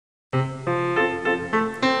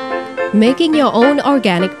Making your own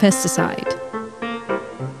organic pesticide.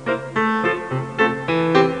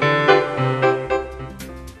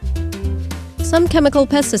 Some chemical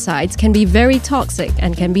pesticides can be very toxic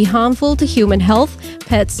and can be harmful to human health,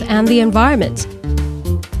 pets, and the environment.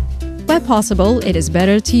 Where possible, it is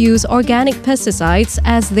better to use organic pesticides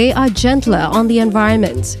as they are gentler on the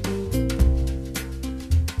environment.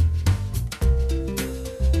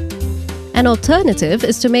 An alternative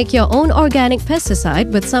is to make your own organic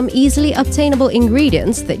pesticide with some easily obtainable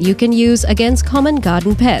ingredients that you can use against common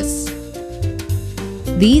garden pests.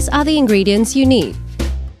 These are the ingredients you need.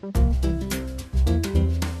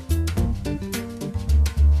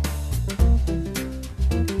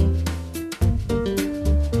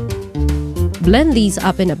 Blend these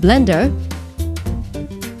up in a blender.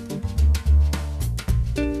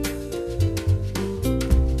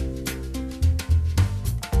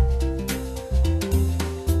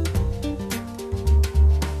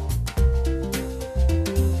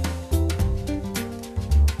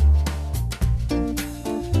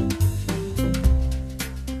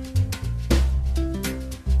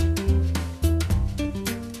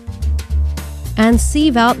 And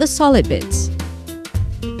sieve out the solid bits.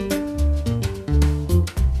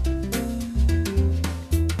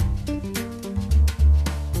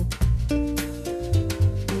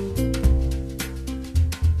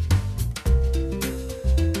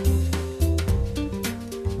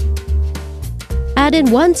 Add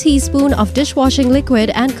in 1 teaspoon of dishwashing liquid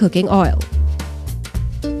and cooking oil.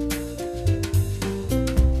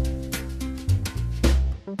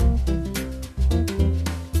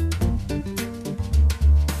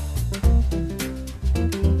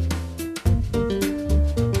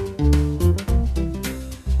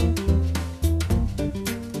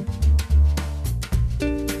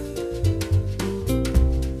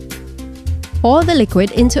 Pour the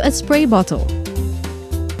liquid into a spray bottle.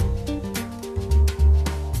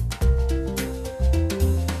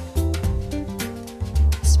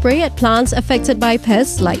 Spray at plants affected by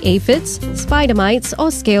pests like aphids, spider mites,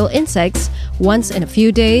 or scale insects once in a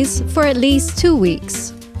few days for at least 2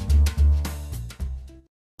 weeks.